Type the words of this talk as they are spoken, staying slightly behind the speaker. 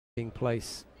taking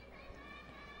place.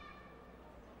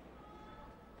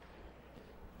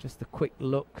 Just a quick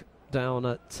look down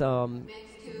at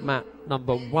mat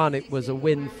number 1. It was a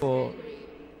win for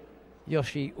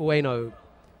Yoshi Ueno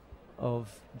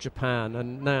of Japan,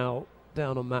 and now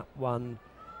down on mat 1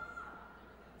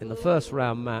 in the first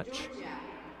round match,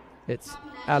 it's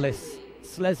Alice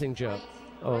Schlesinger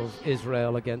of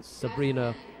Israel against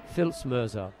Sabrina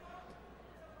Filzmerzer.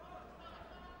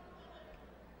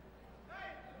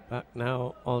 Back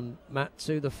now on mat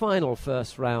 2, the final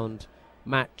first round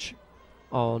match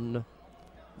on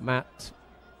mat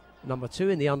number 2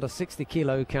 in the under 60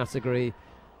 kilo category.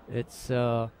 It's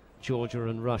Georgia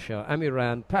and Russia.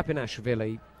 Amiran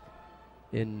Papinashvili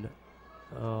in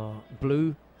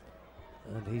blue,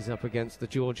 and he's up against the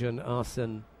Georgian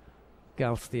Arsen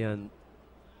Galstyan.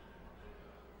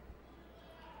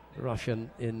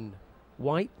 Russian in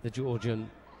white, the Georgian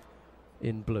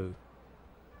in blue.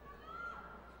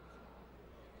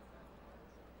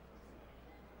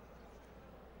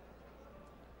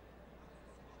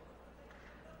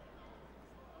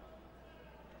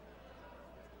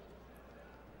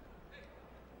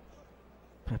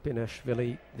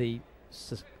 Papinashvili, the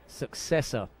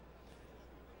successor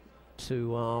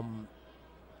to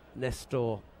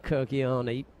Nestor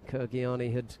Kirgiani.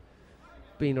 Kirgiani had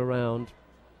been around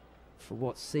for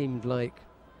what seemed like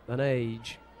an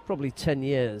age, probably 10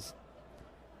 years.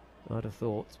 I'd have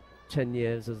thought 10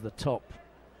 years as the top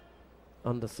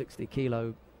under 60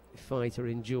 kilo fighter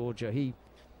in Georgia. He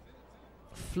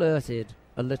flirted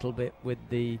a little bit with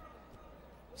the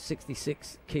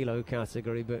 66 kilo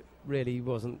category, but really he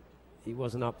wasn't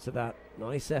up to that.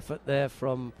 Nice effort there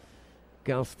from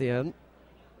Galstyan.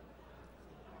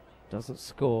 Doesn't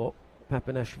score.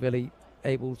 Papinashvili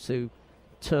able to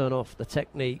turn off the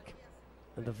technique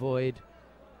and avoid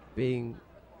being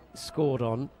scored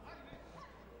on.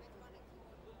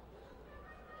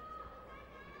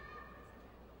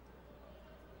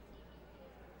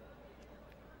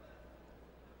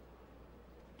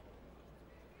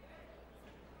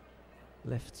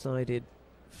 Left-sided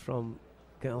from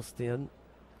Galstyan.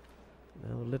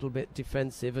 Now a little bit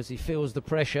defensive as he feels the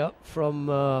pressure from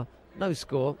no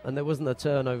score, and there wasn't a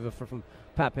turnover from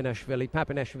Papinashvili.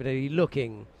 Papinashvili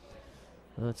looking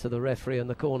to the referee and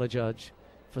the corner judge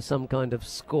for some kind of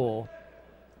score,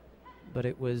 but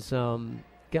it was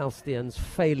Galstyan's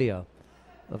failure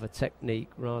of a technique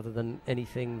rather than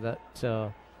anything that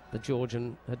the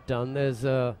Georgian had done. There's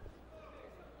a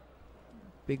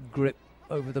big grip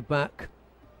over the back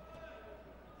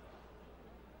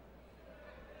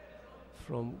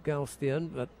from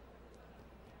Galstyan, but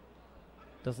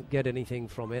doesn't get anything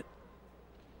from it.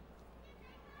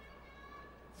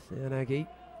 Sianagi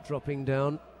dropping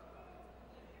down.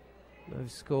 No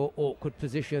score. Awkward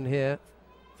position here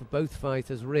for both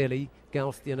fighters, really.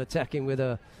 Galstyan attacking with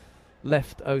a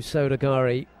left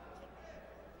Osodagari.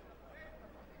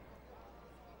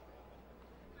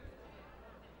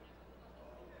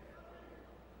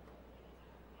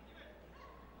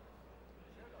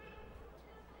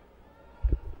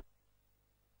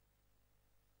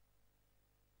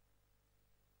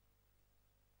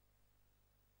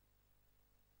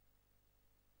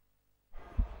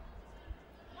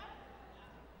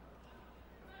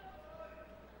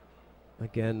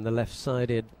 Again, the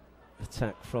left-sided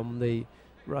attack from the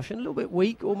Russian. A little bit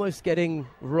weak, almost getting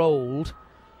rolled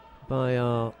by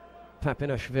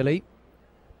Papinashvili.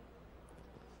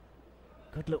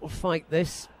 Good little fight,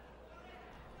 this.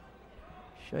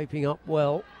 Shaping up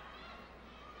well.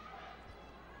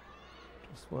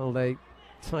 Just while they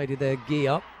tidy their gi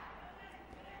up.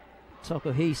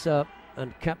 Tokuhisa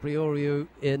and Caprioriu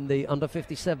in the under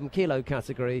 57 kilo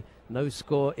category. No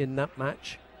score in that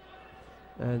match.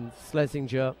 And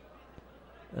Schlesinger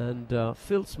and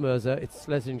Filzmerzer, it's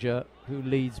Schlesinger who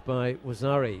leads by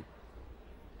Wazari.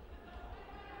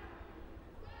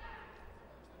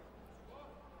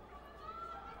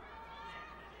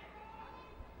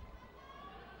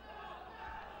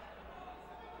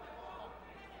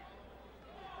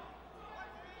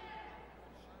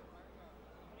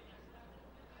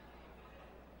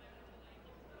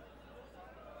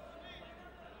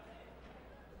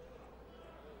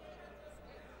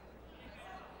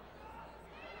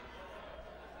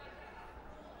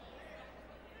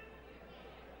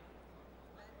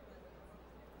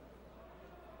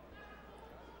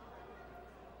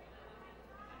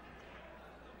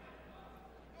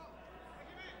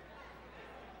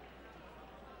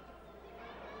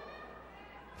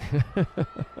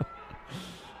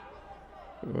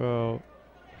 Well,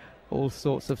 all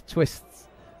sorts of twists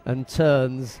and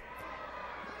turns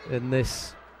in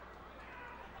this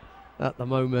at the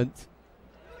moment.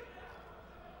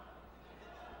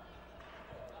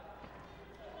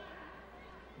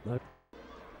 No.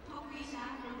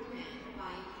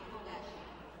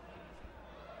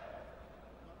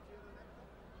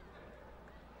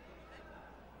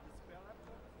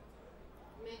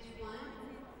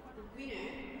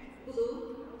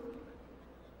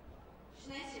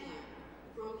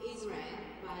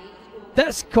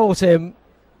 That's caught him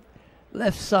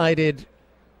left-sided.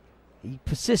 He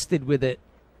persisted with it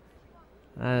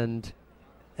and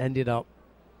ended up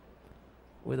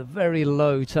with a very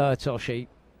low Taitoshi,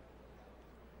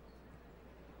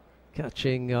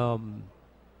 catching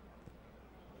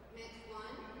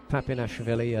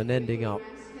Papinashvili and ending up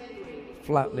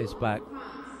flat on his back.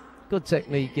 Good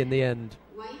technique in the end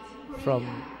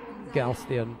from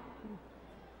Galstyan.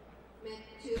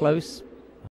 Close.